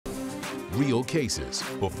real cases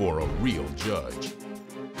before a real judge.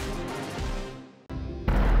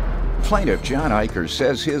 Plaintiff John Eicher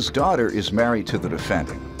says his daughter is married to the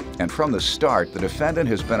defendant. And from the start, the defendant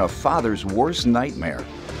has been a father's worst nightmare.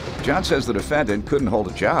 John says the defendant couldn't hold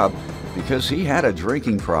a job because he had a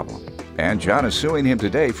drinking problem. And John is suing him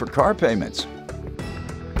today for car payments.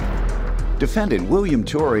 Defendant William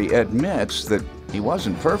Torrey admits that he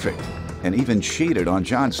wasn't perfect and even cheated on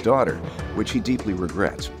John's daughter, which he deeply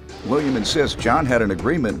regrets. William insists John had an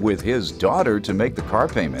agreement with his daughter to make the car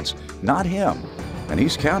payments, not him, and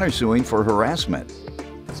he's countersuing for harassment.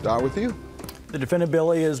 Start with you. The defendant,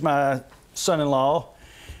 Billy, is my son-in-law,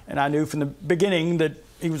 and I knew from the beginning that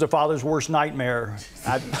he was a father's worst nightmare.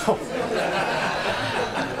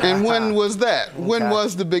 And when was that? When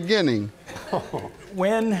was the beginning?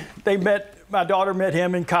 When they met, my daughter met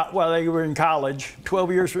him while they were in college,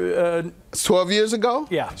 12 years. 12 years ago?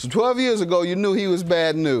 Yeah. So 12 years ago, you knew he was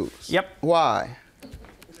bad news? Yep. Why?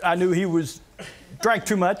 I knew he drank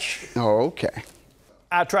too much. Oh, okay.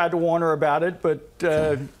 I tried to warn her about it, but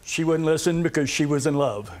she wouldn't listen because she was in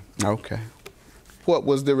love. Okay. What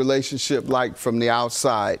was the relationship like from the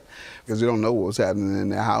outside? Because we don't know what was happening in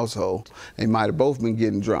their household. They might have both been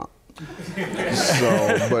getting drunk.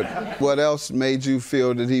 But what else made you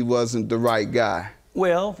feel that he wasn't the right guy?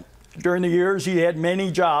 Well, during the years, he had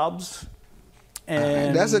many jobs.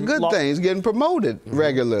 And that's a good thing. He's getting promoted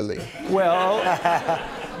regularly. Well,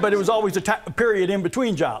 but it was always a period in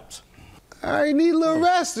between jobs. I need a little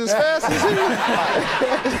rest. As fast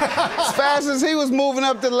as he was moving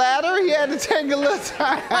up the ladder, he had to take a little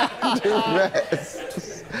time to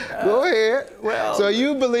rest. Go ahead. Well, so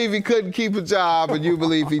you believe he couldn't keep a job, and you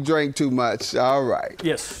believe he drank too much. All right.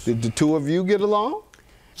 Yes. Did the two of you get along?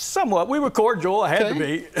 Somewhat. We were cordial. I had to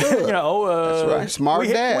be. You know. That's right. Smart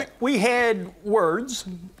dad. We had words.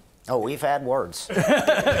 Oh, we've had words.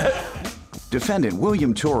 Defendant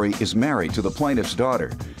William Torrey is married to the plaintiff's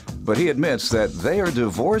daughter, but he admits that they are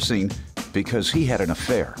divorcing because he had an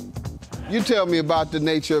affair. You tell me about the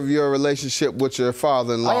nature of your relationship with your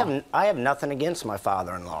father-in-law. I have nothing against my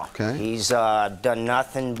father-in-law. Okay. He's done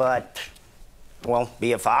nothing but, well,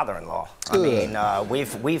 be a father-in-law. I mean,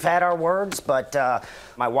 we've had our words, but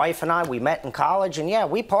my wife and I, we met in college, and yeah,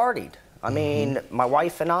 we partied. I mean, my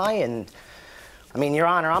wife and I mean, Your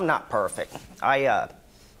Honor, I'm not perfect. I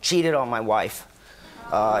cheated on my wife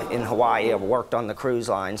in Hawaii. I worked on the cruise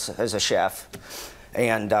lines as a chef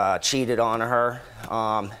and cheated on her.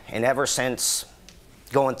 And ever since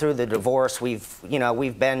going through the divorce, we've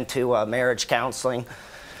been to marriage counseling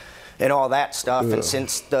and all that stuff. And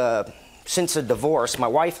since the divorce, my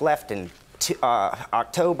wife left in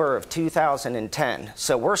October of 2010.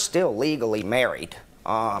 So we're still legally married.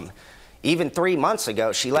 Even 3 months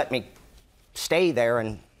ago, she let me stay there,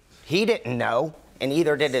 and he didn't know. And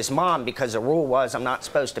either did his mom, because the rule was I'm not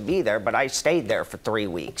supposed to be there, but I stayed there for 3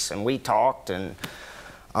 weeks, and we talked, and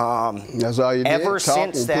that's all you did? Ever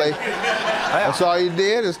since then. That's all you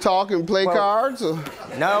did is talk and play cards? Or?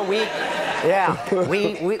 No, we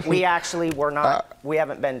actually were not, we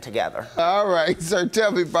haven't been together. All right, sir,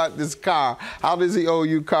 tell me about this car. How does he owe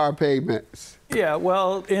you car payments? Yeah,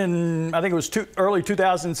 well, I think it was early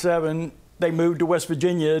 2007, they moved to West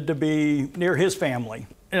Virginia to be near his family.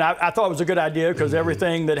 And I thought it was a good idea because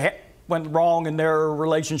everything that went wrong in their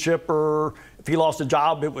relationship, or if he lost a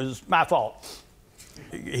job, it was my fault.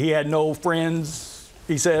 He had no friends,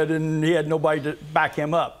 he said, and he had nobody to back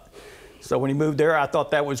him up. So when he moved there, I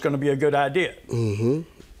thought that was going to be a good idea. And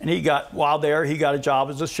while there, he got a job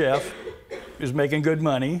as a chef. He was making good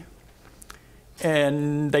money.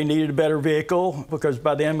 And they needed a better vehicle because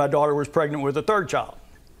by then my daughter was pregnant with a third child.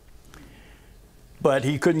 But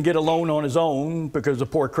he couldn't get a loan on his own because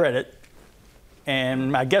of poor credit.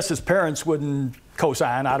 And I guess his parents wouldn't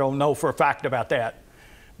co-sign. I don't know for a fact about that.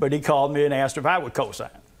 But he called me and asked if I would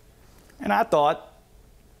co-sign. And I thought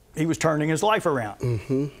he was turning his life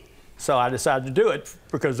around. So I decided to do it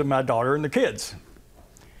because of my daughter and the kids.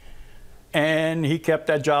 And he kept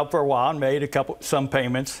that job for a while and made some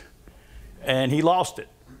payments. And he lost it.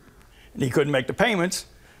 And he couldn't make the payments.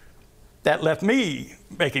 That left me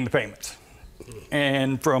making the payments.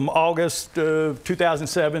 And from August of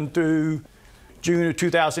 2007 through June of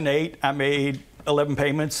 2008, I made 11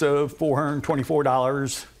 payments of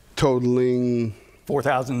 $424. Totaling?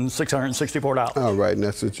 $4,664. All right, and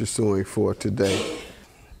that's what you're suing for today.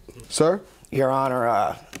 Sir? Your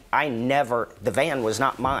Honor, the van was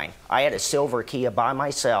not mine. I had a silver Kia by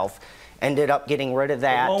myself. Ended up getting rid of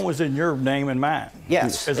that. The loan was in your name and mine.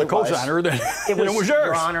 Yes, as a co-signer, then it was yours.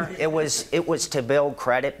 Your Honor, it was to build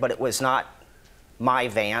credit, but it was not my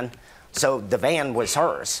van. So the van was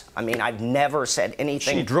hers. I mean, I've never said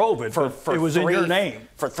anything. She drove it, but it was in your name.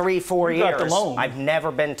 For 3-4 You got the years, loan. I've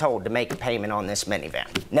never been told to make a payment on this minivan.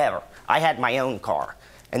 Never. I had my own car,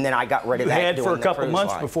 and then I got rid of that. You had for a couple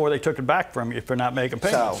months line. before they took it back from you for not making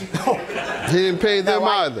payments. So, He didn't pay them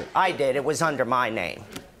either. I did. It was under my name.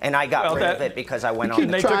 And I got rid of it because I went on.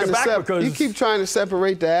 They took it back because You keep trying to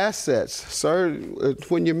separate the assets, sir.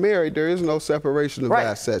 When you're married, there is no separation of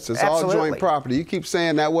assets. It's all joint property. You keep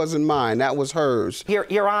saying that wasn't mine, that was hers.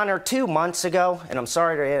 Your Honor, 2 months ago, and I'm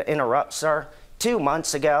sorry to interrupt, sir, 2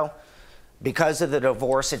 months ago, because of the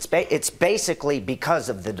divorce, it's basically because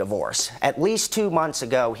of the divorce. At least 2 months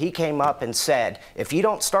ago, he came up and said, if you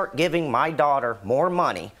don't start giving my daughter more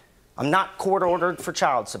money, I'm not court ordered for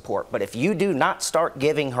child support, but if you do not start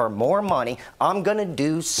giving her more money, I'm going to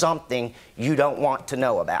do something you don't want to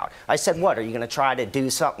know about. I said, what, are you going to try to do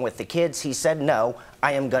something with the kids? He said, no,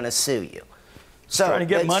 I am going to sue you. So trying to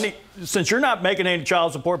get money. Since you're not making any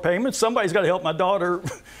child support payments, somebody's got to help my daughter.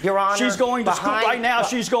 Your Honor, she's going to school right now.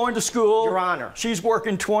 She's going to school. Your Honor, she's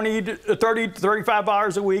working 20 to 30 to 35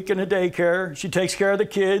 hours a week in a daycare. She takes care of the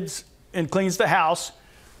kids and cleans the house.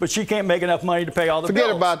 But she can't make enough money to pay all the bills.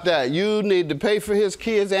 Forget about that. You need to pay for his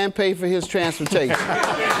kids and pay for his transportation.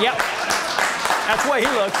 Yep. That's the way he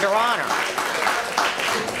looks. Your Honor.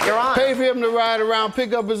 Your Honor. Pay for him to ride around,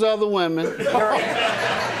 pick up his other women.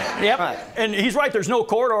 Yep. Right. And he's right. There's no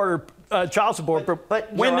court order child support.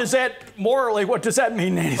 But when does that morally? What does that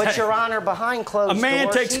mean? Anything? But Your Honor, behind closed doors, a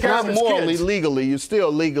man takes care of his kids. Not morally, kids. legally. You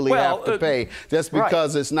still legally have to pay. Just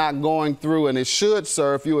because it's not going through, and it should,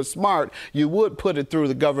 sir. If you were smart, you would put it through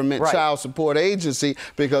the government child support agency,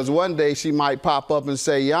 because one day she might pop up and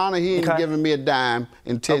say, Your Honor, he ain't giving me a dime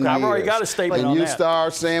in 10 years. I've already got a statement on that. And you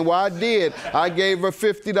start saying, well, I did. I gave her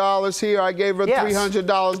 $50 here. I gave her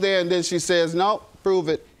 $300 there. And then she says, no, prove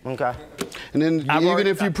it. Okay. And then even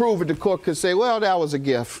if you prove it, the court could say, well, that was a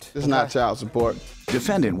gift. It's not child support.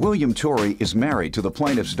 Defendant William Torrey is married to the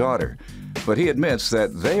plaintiff's daughter, but he admits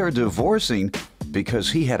that they are divorcing because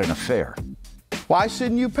he had an affair. Why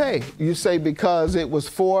shouldn't you pay? You say because it was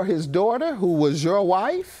for his daughter, who was your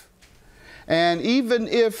wife? And even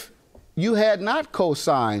if you had not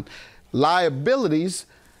co-signed, liabilities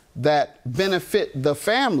that benefit the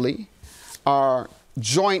family are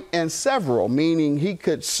joint and several, meaning he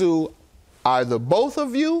could sue either both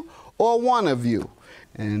of you or one of you.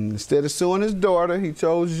 And instead of suing his daughter, he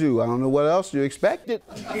chose you. I don't know what else you expected.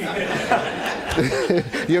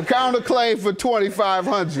 Your counterclaim for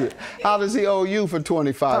 $2,500. How does he owe you for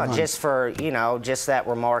 $2,500? Just for, just that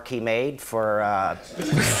remark he made for...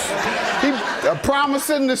 He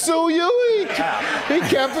promising to sue you? He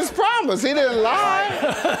kept his promise. He didn't lie.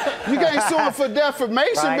 You can't sue him for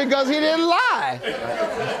defamation because he didn't lie.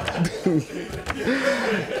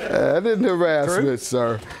 That isn't harassment,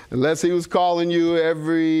 sir. Unless he was calling you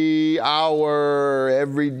every hour,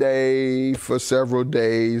 every day for several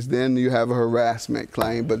days, then you have a harassment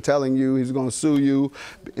claim. But telling you he's going to sue you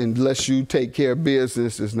unless you take care of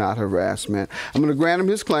business is not harassment. I'm going to grant him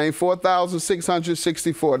his claim,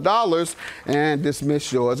 $4,664, and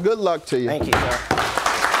dismiss yours. Good luck to you. Thank you, sir.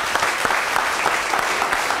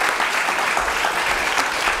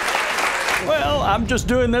 Well, I'm just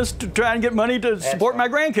doing this to try and get money to support my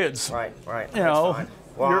grandkids. Right. You know.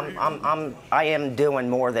 Well, I am doing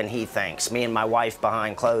more than he thinks. Me and my wife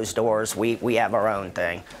behind closed doors, we have our own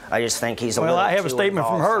thing. I just think he's a little too Well, I have a statement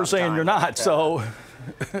from her saying you're not, so.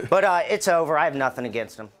 But it's over. I have nothing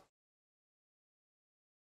against him.